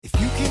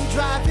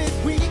drive it,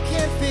 we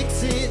can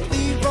fix it.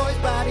 Leroy's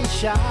Body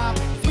Shop.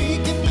 We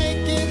can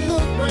make it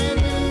look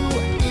brand new.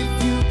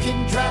 If you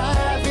can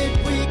drive it,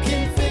 we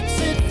can fix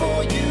it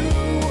for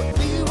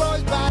you.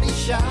 Leroy's Body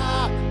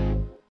Shop.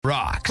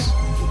 Rocks.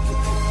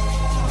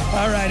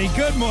 All righty,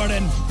 good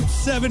morning.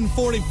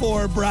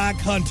 7:44, Brock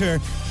Hunter.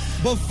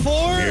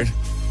 Before Weird.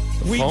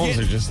 we Phones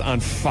get are just on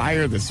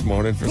fire this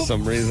morning for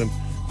some reason.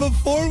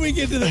 before we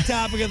get to the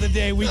topic of the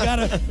day, we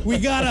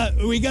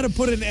gotta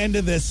put an end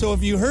to this. So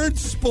if you heard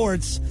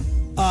sports,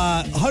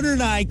 Hunter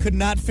and I could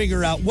not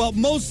figure out. Well,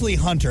 mostly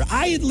Hunter.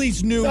 I at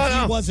least knew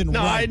he wasn't No,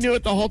 right. I knew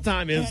it the whole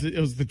time. It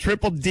was the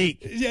triple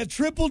deke. Yeah,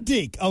 triple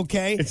deke.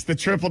 Okay. It's the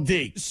triple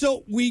deke.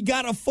 So we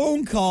got a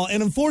phone call,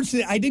 and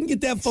unfortunately, I didn't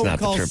get that phone not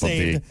the call triple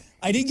saved. D.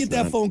 I didn't get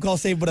that phone call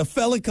saved, but a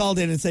fella called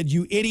in and said,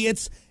 "You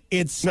idiots!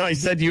 It's No, he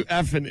said you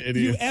effing idiot.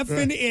 you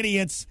effing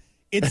idiots!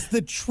 It's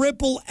the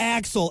triple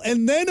axle."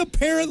 And then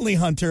apparently,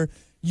 Hunter,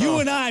 you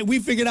and I, we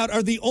figured out,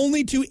 are the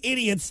only two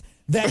idiots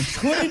that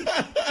couldn't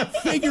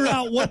figure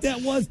out what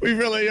that was. We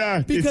really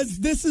are. Because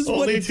this is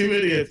only what two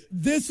idiots.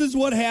 This is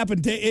what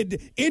happened.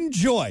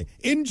 Enjoy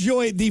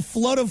the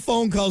flood of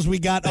phone calls we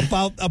got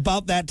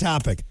about that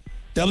topic.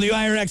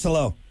 WIRX,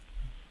 hello.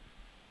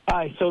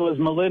 Hi, so it was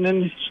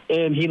Malinan,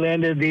 and he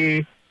landed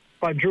the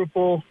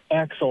quadruple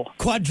axle.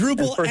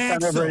 Quadruple First time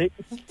axle.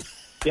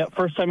 ever,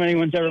 first time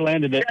anyone's ever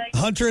landed it.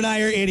 Hunter and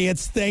I are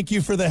idiots. Thank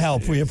you for the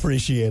help. We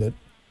appreciate it.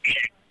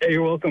 Hey,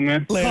 you're welcome,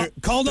 man. Later.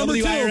 Call number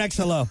WIRX,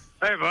 hello.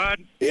 Hey, bud.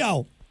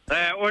 Yo.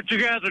 What you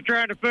guys are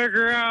trying to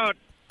figure out,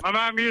 my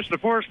mom used to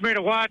force me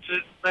to watch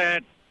it,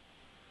 that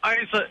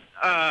ice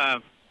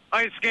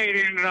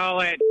skating and all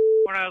that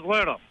when I was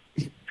little.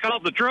 It's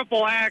called the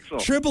triple axle.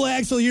 Triple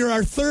axle, you're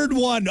our third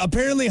one.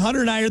 Apparently, Hunter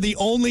and I are the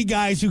only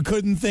guys who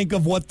couldn't think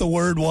of what the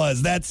word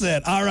was. That's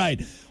it. All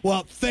right.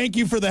 Well, thank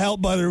you for the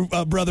help,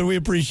 brother. We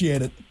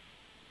appreciate it.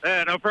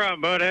 Yeah, no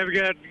problem, bud. Have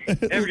you guys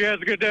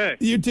a good day.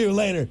 You too.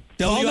 Later.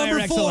 Call number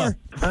 4.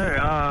 Hey,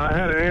 I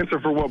had an answer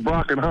for what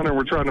Brock and Hunter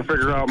were trying to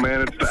figure out,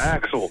 man. It's the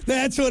axle.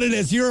 That's what it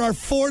is. You're our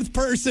fourth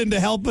person to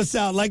help us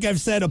out. Like I've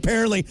said,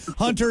 apparently,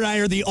 Hunter and I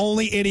are the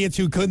only idiots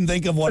who couldn't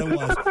think of what it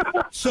was.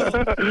 So,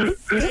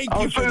 thank I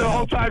you was for sitting the the whole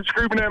help. time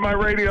screaming at my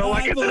radio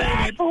like, it's an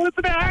axle, it's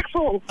an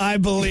axle. I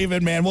believe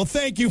it, man. Well,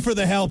 thank you for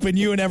the help, and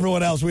you and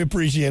everyone else. We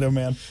appreciate it,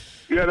 man.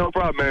 Yeah, no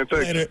problem, man.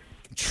 Thanks. Later.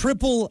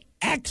 Triple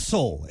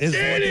axle is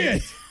what it Idiot.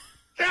 is.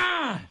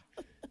 God.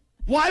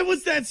 Why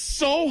was that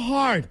so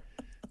hard?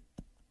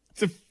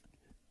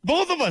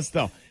 Both of us,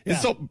 though. Yeah.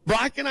 And so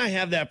Brock and I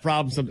have that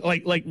problem.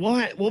 Like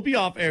we'll be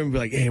off air and be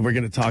like, hey, we're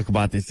going to talk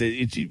about this.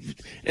 And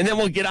then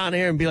we'll get on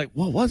air and be like,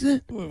 what was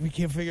it? We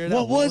can't figure it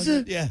What out. was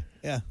it? Yeah.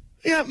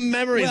 Yeah,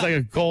 memory is Well- like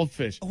a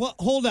goldfish. Well,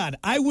 hold on.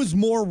 I was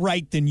more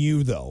right than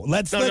you, though.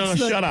 No,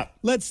 shut up.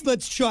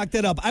 Let's chalk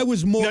that up. I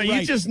was more No,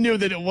 right. you just knew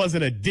that it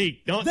wasn't a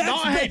deke. Don't.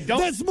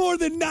 That's more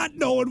than not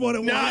knowing what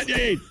it Not, was.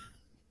 hey.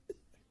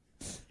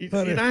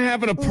 You're not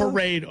having a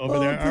parade over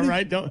there, all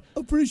right? Don't.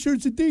 I'm pretty sure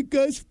it's a deke,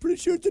 guys. Pretty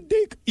sure it's a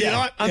deke. You know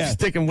what? I'm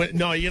sticking with.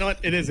 No, you know what?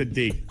 It is a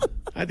deke.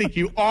 I think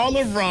you all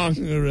are wrong.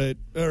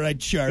 All right,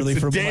 Charlie It's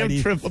a from damn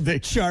Mighty triple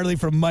deke. Charlie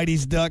from Mighty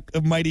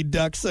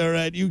Ducks. All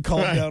right, you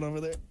calm Right. down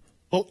over there.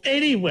 Well,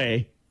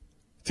 anyway,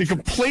 to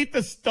complete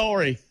the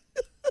story,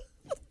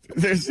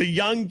 there's a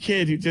young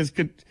kid who just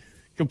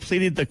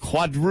completed the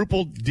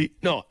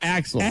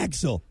axle.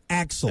 Axel.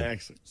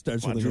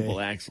 Starts with Quadruple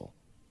a axle.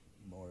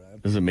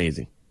 It was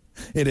amazing.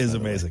 It is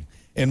amazing.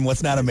 And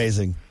what's not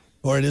amazing,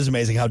 or it is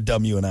amazing how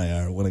dumb you and I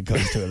are when it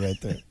comes to it right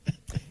there.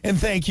 And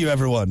thank you,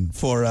 everyone,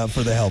 for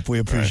the help. We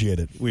appreciate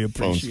it. We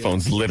appreciate it.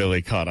 Phone's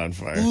literally caught on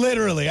fire.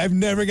 Literally. I've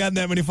never gotten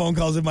that many phone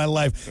calls in my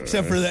life,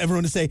 except for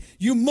everyone to say,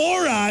 you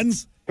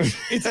morons,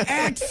 it's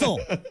Axel.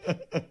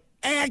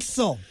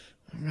 Axel.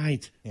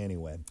 Right.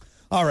 Anyway.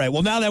 All right.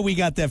 Well, now that we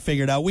got that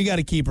figured out, we got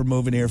to keep her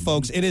moving here,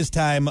 folks. It is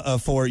time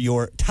for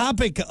your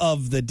topic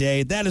of the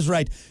day. That is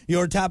right.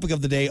 Your topic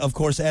of the day, of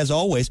course, as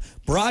always,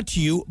 brought to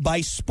you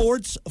by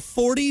Sports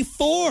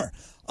 44.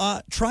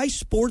 Try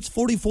Sports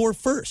 44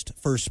 first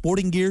for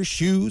sporting gear,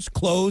 shoes,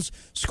 clothes,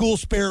 school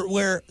spirit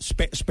wear,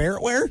 school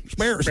spirit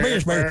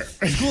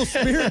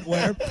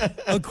wear,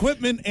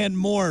 equipment, and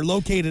more.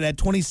 Located at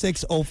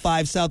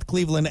 2605 South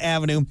Cleveland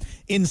Avenue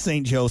in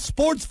St. Joe.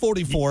 Sports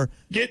 44.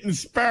 Getting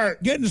spirit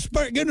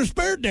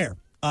there.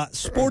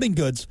 Sporting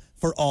goods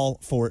for all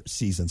 4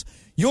 seasons.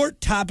 Your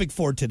topic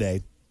for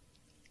today.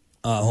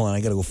 Hold on,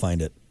 I got to go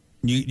find it.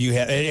 You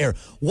have here.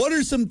 What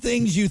are some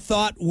things you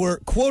thought were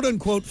quote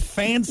unquote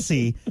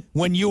fancy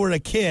when you were a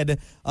kid?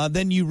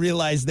 Then you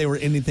realized they were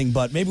anything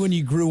but. Maybe when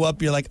you grew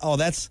up, you're like, oh,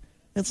 that's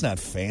not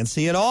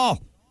fancy at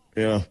all.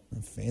 Yeah.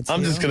 Not fancy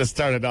I'm at just all. going to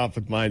start it off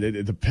with mine.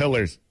 The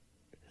pillars.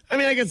 I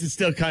mean, I guess it's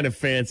still kind of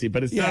fancy,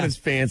 but it's not as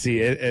fancy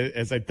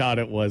as I thought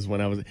it was when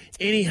I was.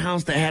 Any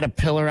house that had a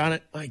pillar on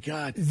it, my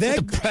God.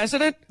 The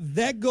president?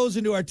 That goes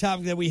into our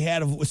topic that we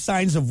had of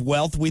signs of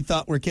wealth we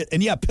thought were kids.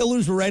 And yeah,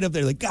 pillars were right up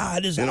there. Like,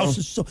 God, this house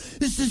is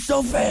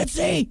so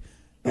fancy.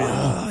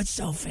 Oh, it's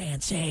so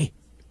fancy.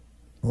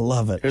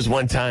 Love it. There's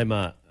one time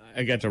I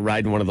got to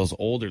ride in one of those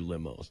older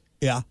limos.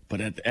 Yeah. But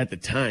at the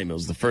time, it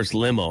was the first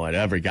limo I'd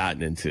ever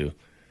gotten into.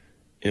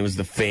 It was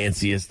the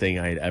fanciest thing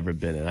I had ever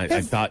been in.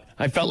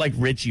 I felt like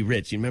Richie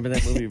Rich. You remember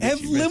that movie? Richie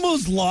Have Rich?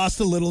 limos lost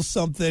a little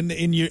something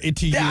into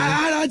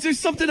you? There's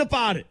something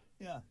about it.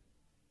 Yeah.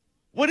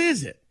 What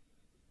is it?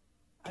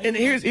 And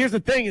here's the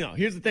thing, though.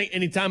 Here's the thing.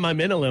 Anytime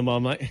I'm in a limo,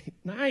 I'm like,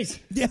 nice.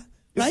 Yeah.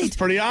 This Right. is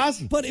pretty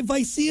awesome. But if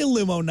I see a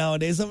limo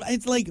nowadays,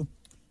 it's like,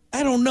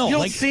 I don't know. You don't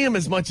like, see them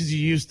as much as you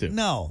used to.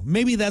 No,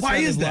 maybe that's Why why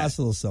is they've that? lost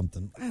a little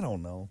something. I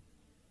don't know.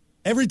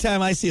 Every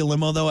time I see a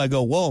limo, though, I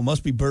go, whoa,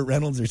 must be Burt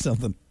Reynolds or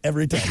something.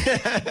 Every time.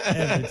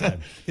 Every time.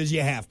 Because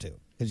you have to.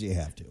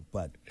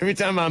 But Every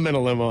time I'm in a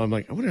limo, I'm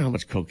like, I wonder how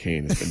much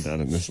cocaine has been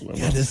done in this limo.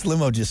 yeah, this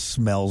limo just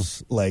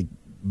smells like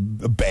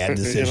bad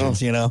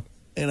decisions, you know?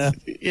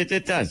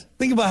 It does.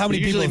 Think about how many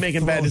You're people usually have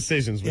making bad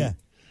decisions. Yeah.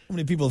 How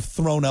many people have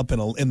thrown up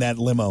in that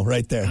limo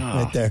right there?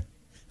 Right there.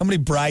 How many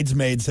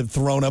bridesmaids have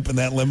thrown up in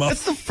that limo?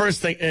 That's the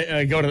first thing.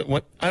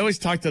 I always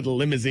talk to the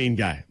limousine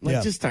guy. I'm like,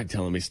 Yeah. just start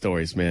telling me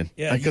stories, man.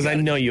 Yeah, Because I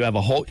know you have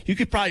you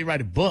could probably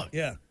write a book.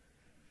 Yeah.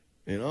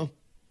 You know?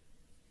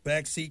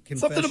 Backseat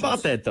confessions. Something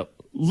about that, though.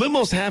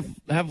 Limos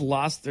have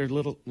lost their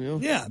little, you know?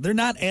 Yeah, they're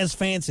not as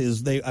fancy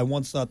as I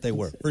once thought they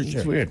were. For sure.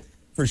 It's weird.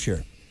 For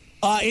sure.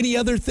 Any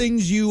other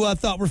things you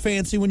thought were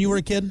fancy when you were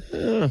a kid?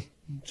 I'm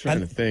trying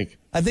to think.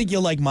 I think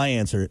you'll like my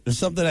answer. There's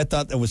something I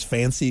thought that was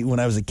fancy when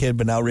I was a kid,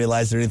 but now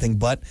realize they're anything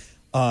but.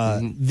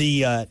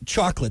 The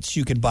chocolates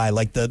you could buy,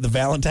 like the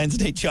Valentine's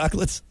Day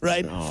chocolates,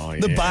 right? Oh,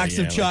 the yeah, box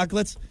of yeah.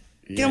 chocolates.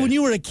 Yeah, Yeah. when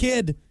you were a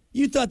kid,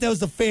 you thought that was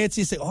the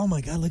fanciest thing. Oh,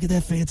 my God, look at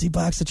that fancy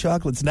box of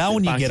chocolates. Now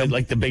when you Box get had, them,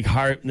 like the big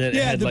heart, and it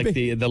Yeah, had the like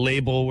big- the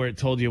label where it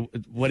told you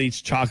what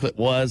each chocolate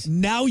was.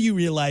 now you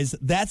realize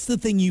that's the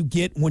thing you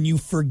get when you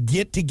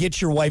forget to get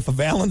your wife a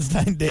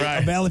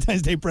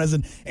Valentine's Day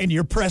present, and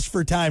you're pressed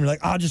for time. You're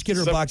like, I'll just get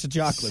her a box of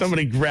chocolates.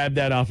 Somebody grabbed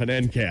that off an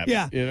end cap.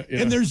 Yeah. You know?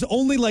 And there's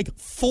only like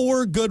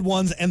 4 good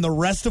ones, and the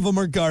rest of them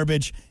are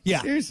garbage.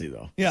 Yeah. Seriously,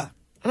 though. Yeah.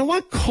 I don't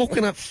want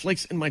coconut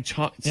flakes in my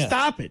chocolate. Yeah.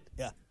 Stop it.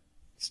 Yeah.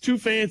 It's too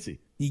fancy.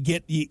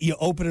 You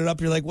open it up,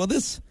 you're like, well,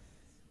 this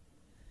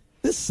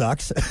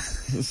sucks. It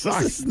This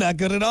sucks. is not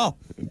good at all.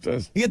 It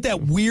does. You get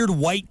that weird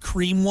white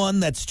cream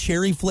one that's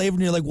cherry flavored,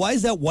 and you're like, why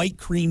is that white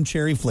cream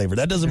cherry flavored?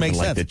 That doesn't make I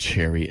like sense. the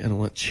cherry. I don't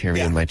want cherry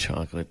Yeah. in my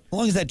chocolate. As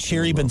long as that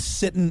cherry been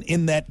sitting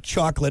in that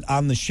chocolate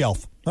on the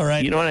shelf. All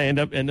right. You know what I end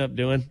up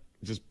doing?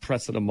 Just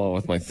pressing them all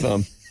with my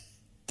thumb.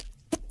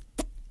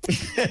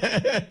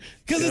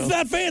 Because it's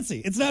not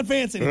fancy. It's not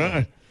fancy anymore.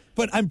 Right.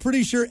 But I'm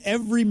pretty sure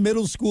every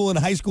middle school and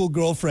high school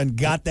girlfriend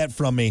got that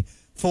from me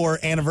for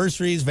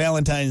anniversaries,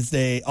 Valentine's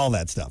Day, all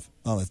that stuff.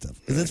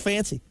 Because it's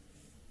fancy.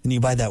 And you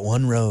buy that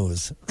one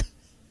rose.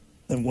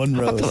 And one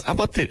rose. How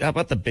about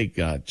the big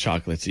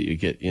chocolates that you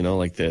get? You know,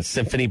 like the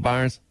symphony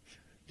bars.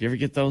 Do you ever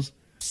get those?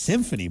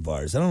 Symphony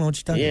bars. I don't know what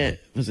you're talking Yeah, about.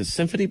 was it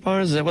symphony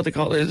bars? Is that what they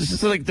call it? It's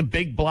just like the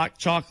big block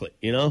chocolate,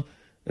 you know,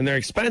 and they're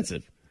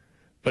expensive,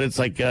 but it's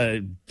like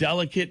a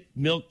delicate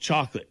milk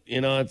chocolate.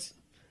 You know, it's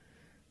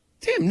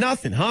damn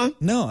nothing, huh?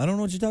 No, I don't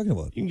know what you're talking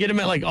about. You can get them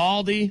at like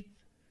Aldi. You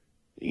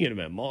can get them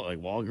at like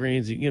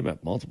Walgreens. You can get them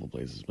at multiple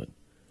places, but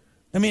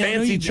I mean, I know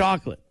fancy you-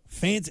 chocolate.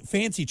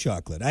 Fancy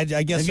chocolate. I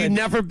guess. Have you I'd-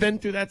 never been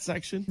through that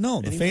section?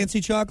 No, the Anywhere? fancy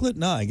chocolate?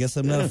 No, I guess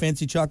I'm not a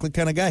fancy chocolate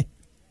kind of guy.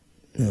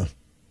 Yeah.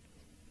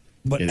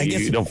 But Yeah, I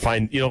guess you don't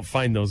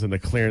find those in the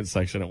clearance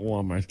section at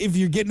Walmart. if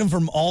you're getting them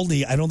from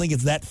Aldi, I don't think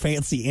it's that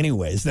fancy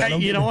anyways. I Hey,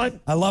 don't you get know it.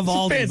 what? I love Some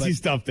Aldi. fancy but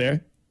stuff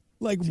there.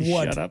 like Just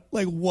what? shut up.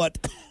 Like what?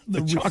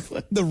 The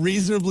chocolate. The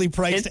reasonably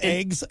priced And-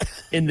 eggs.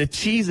 And the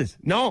cheeses.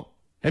 No.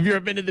 Have you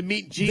ever been to the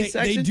meat and cheese They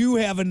section? do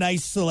have a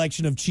nice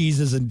selection of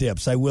cheeses and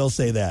dips. I will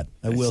say that.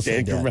 I will say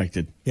stand that.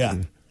 corrected. Yeah.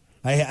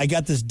 I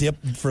got this dip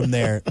from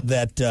there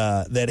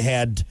that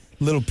had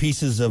little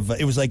pieces of.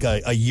 It was like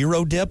a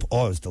Euro dip.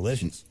 Oh, it was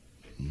delicious,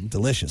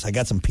 delicious. I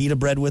got some pita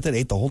bread with it.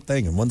 Ate the whole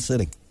thing in one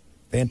sitting.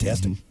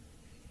 Fantastic.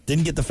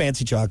 Didn't get the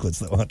fancy chocolates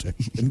though, Hunter.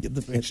 Didn't get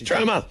the fancy. Try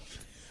them out.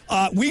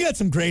 We got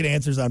some great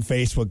answers on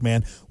Facebook,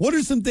 man. What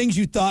are some things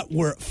you thought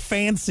were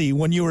fancy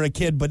when you were a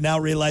kid, but now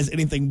realize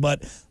anything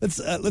but?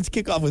 Let's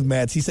kick off with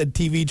Matt's. He said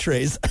TV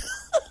trays.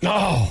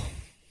 Oh.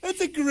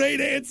 That's a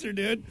great answer,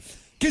 dude.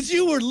 Because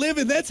you were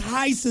living, that's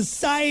high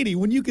society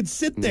when you could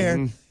sit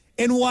there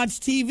and watch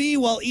TV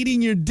while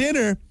eating your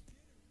dinner.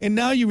 And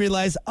now you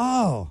realize,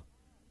 oh,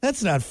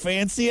 that's not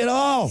fancy at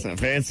all. It's not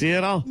fancy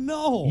at all.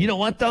 No. You know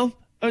what, though?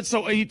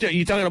 So are you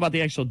talking about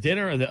the actual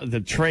dinner or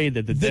the tray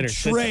that the dinner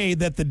sits on? tray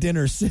that the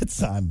dinner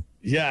sits on.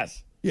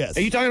 Yes. Yes.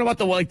 Are you talking about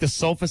the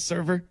sofa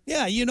server?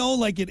 Yeah, you know,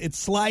 like it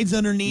slides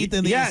underneath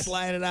and then Yes. you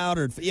slide it out.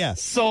 Or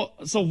yes. So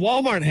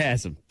Walmart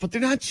has them, but they're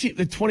not cheap.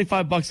 They're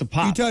 $25 a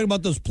pop. You talking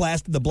about those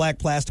the black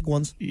plastic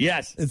ones?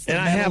 Yes. It's the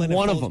And I metal have and it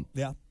one of folds-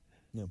 them.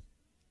 Yeah.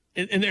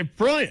 And they're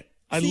brilliant.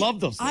 I See, love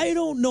those things. I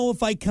don't know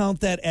if I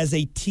count that as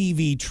a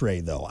TV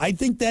tray, though. I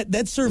think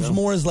that serves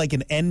more as like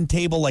an end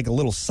table, like a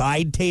little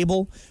side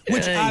table,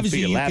 which Yeah, you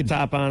obviously put your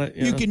laptop on it.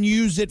 You can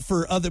use it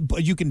for other.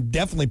 But you can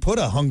definitely put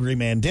a Hungry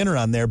Man dinner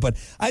on there. But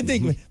I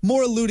think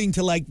more alluding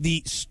to like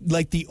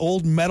the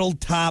old metal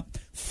top,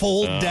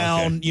 fold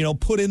down. okay. You know,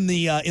 put in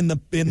the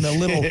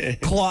little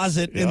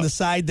closet in the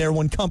side there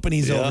when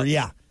company's over.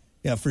 Yeah,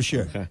 for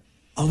sure. Okay.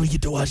 Oh, we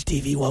get to watch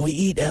TV while we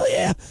eat. Hell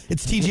yeah.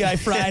 It's TGI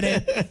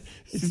Friday.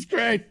 This is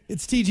great.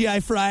 It's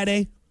TGI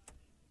Friday.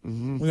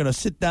 We're going to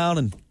sit down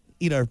and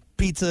eat our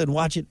pizza and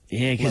watch it.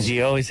 Yeah, because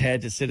you always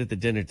had to sit at the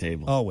dinner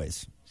table.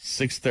 Always.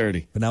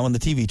 6:30. But now when the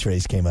TV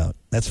trays came out,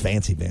 that's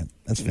fancy, man.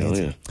 That's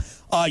fancy.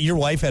 Your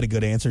wife had a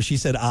good answer. She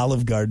said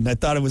Olive Garden. I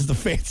thought it was the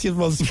fanciest,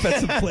 most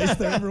expensive place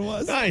there ever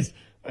was. Nice.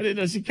 I didn't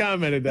know she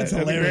commented that. That's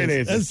hilarious. A great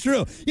answer. That's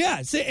true. Yeah,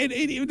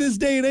 in this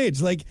day and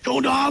age, like,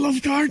 Go to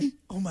Olive Garden.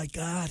 oh my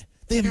God,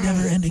 they have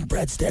never-ending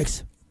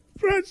breadsticks.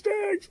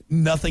 Breadsticks.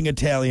 Nothing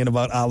Italian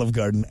about Olive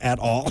Garden at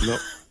all.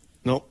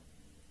 Nope.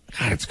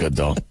 God, it's good,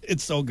 though.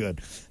 It's so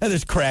good. And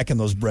there's crack in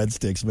those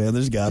breadsticks, man.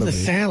 There's got to The be.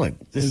 salad.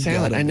 The There's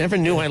salad. gotta I be. never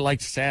knew I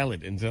liked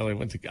salad until I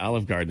went to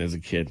Olive Garden as a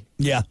kid.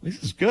 Yeah,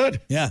 This is good.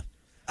 yeah.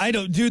 I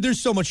don't, dude.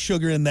 There's so much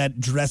sugar in that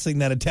dressing,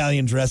 that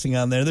Italian dressing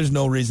on there. There's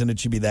no reason it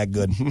should be that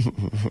good.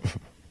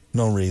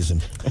 No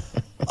reason.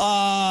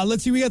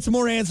 Let's see. We got some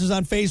more answers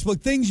on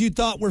Facebook. Things you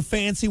thought were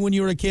fancy when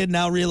you were a kid,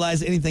 now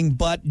realize anything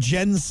but.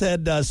 Jen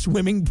said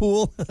swimming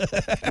pool.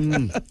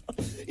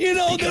 You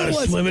know, there Got a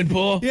was swimming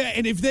pool. Yeah,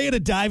 and if they had a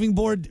diving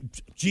board,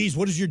 geez,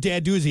 what does your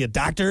dad do? Is he a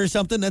doctor or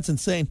something? That's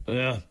insane.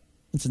 Yeah.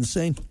 That's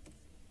insane.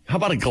 How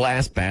about a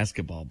glass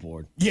basketball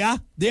board? Yeah,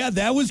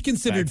 that was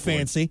considered Backboard.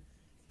 fancy.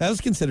 That was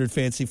considered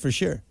fancy for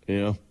sure. You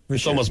know,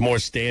 it's sure. almost more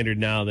standard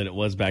now than it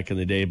was back in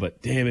the day.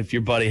 But damn, if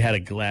your buddy had a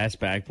glass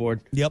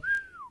backboard, Yep.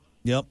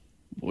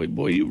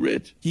 boy, you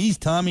rich. Geez,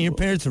 Tommy, your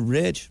parents are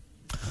rich.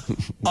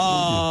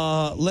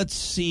 Let's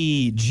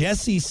see.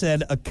 Jesse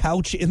said a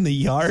couch in the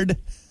yard.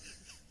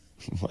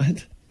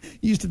 What?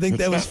 You used to think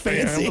that was Not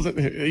fair. fancy.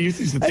 You used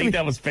to think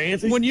that was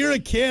fancy? When you're a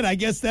kid, I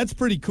guess that's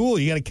pretty cool.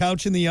 You got a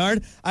couch in the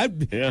yard.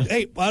 Yeah.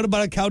 Hey, what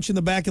about a couch in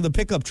the back of the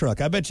pickup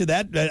truck? I bet you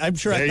that. I'm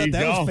sure There I thought you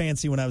that go. was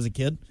fancy when I was a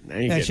kid. Now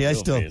you're Actually,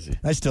 getting real fancy.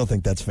 I still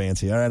think that's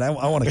fancy. All right, I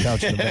want a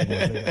couch in the back of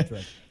the pickup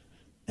truck.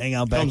 Hang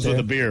out back Comes there. with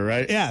a beer,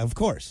 right? Yeah, of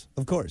course.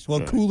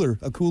 Well, a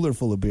cooler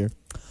full of beer.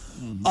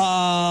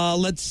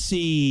 Let's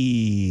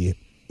see.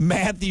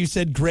 Matthew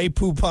said Grey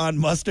Poupon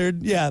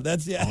mustard. Yeah,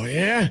 that's Oh,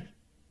 yeah.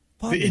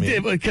 Pardon me.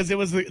 Because it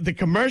was the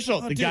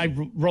commercial. The guy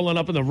rolling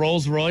up in the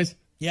Rolls Royce.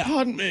 Yeah.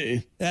 Pardon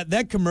me.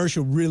 That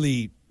commercial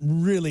really,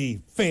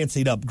 really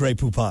fancied up Grey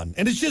Poupon,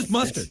 and it's just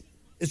mustard.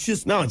 It's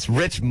just No, it's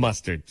rich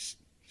mustard.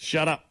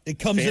 Shut up. it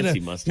comes Fancy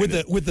in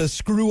mustard. with a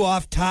screw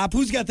off top.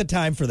 Who's got the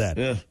time for that?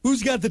 Yeah.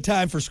 Who's got the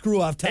time for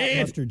screw off top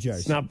And mustard jars?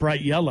 It's not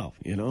bright yellow,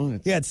 you know?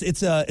 Yeah,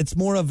 it's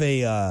more of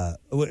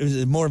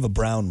a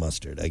brown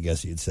mustard, I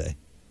guess you'd say.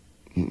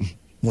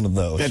 One of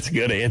those. That's a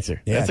good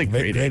answer. Yeah, That's a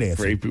great great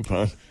answer. Grey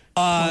Poupon.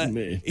 Pardon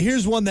me.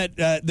 Here's one that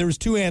there was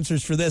two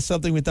answers for this.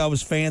 Something we thought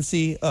was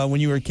fancy when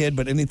you were a kid,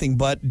 but anything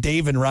but.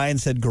 Dave and Ryan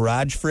said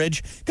garage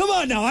fridge. Come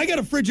on now, I got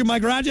a fridge in my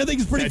garage. I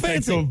think it's pretty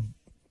fancy.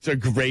 It's a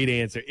great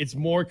answer. It's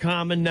more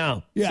common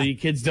now, Yeah. so you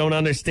kids don't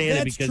understand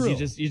That's it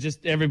because true. you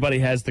just everybody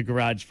has the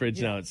garage fridge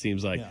now. It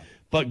seems like, Yeah.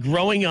 but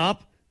growing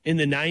up in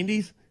the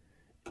 '90s,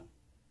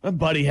 my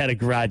buddy had a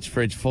garage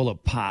fridge full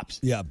of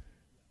pops, Yeah.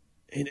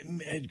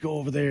 and I'd go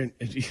over there and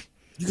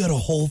You got a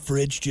whole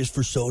fridge just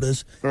for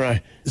sodas?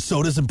 right,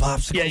 Sodas and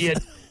popsicles? yeah.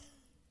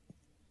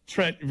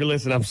 Trent,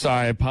 listen, I'm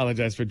sorry. I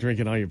apologize for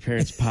drinking all your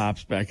parents'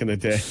 pops back in the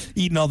day.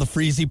 Eating all the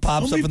freezy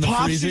pops How up many in the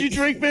pops freezer. did you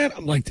drink, man?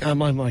 I'm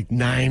like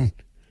 9.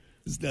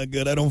 It's not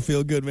good. I don't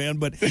feel good, man.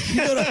 But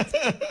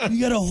you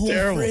got a whole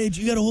Terrible. fridge.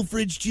 You got a whole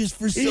fridge just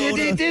for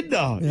soda. He did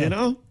though, Yeah. you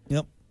know.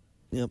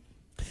 Yep.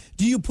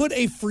 Do you put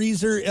a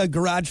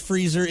garage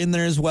freezer in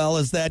there as well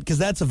as that? Because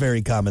that's a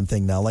very common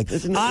thing now. Like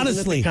Isn't it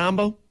honestly, the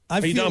combo? I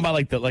Are you feel-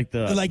 talking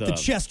about the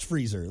chest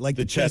freezer, like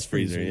the chest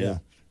freezer, yeah.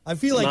 I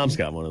feel like Mom's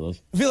got one of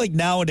those. I feel like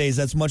nowadays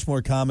that's much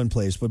more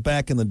commonplace, but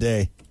back in the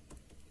day,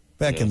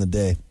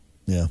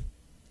 yeah.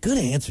 Good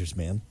answers,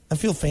 man. I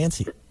feel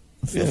fancy.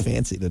 I feel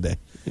fancy today.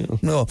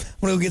 No, I'm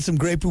gonna go get some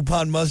Grey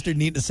Poupon mustard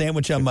and eat a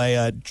sandwich on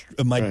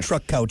my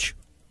truck couch.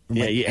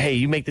 Yeah, hey,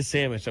 you make the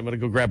sandwich. I'm gonna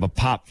go grab a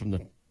pop from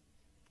the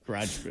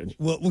garage fridge.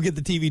 We'll get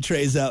the TV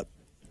trays out.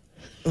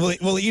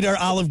 We'll eat our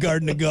Olive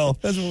Garden to go.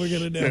 That's what we're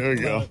gonna do. There we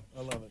go.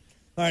 I love it.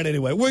 All right,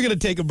 anyway, we're gonna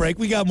take a break.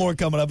 We got more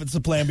coming up. It's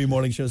the Plan B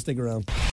Morning Show. Stick around.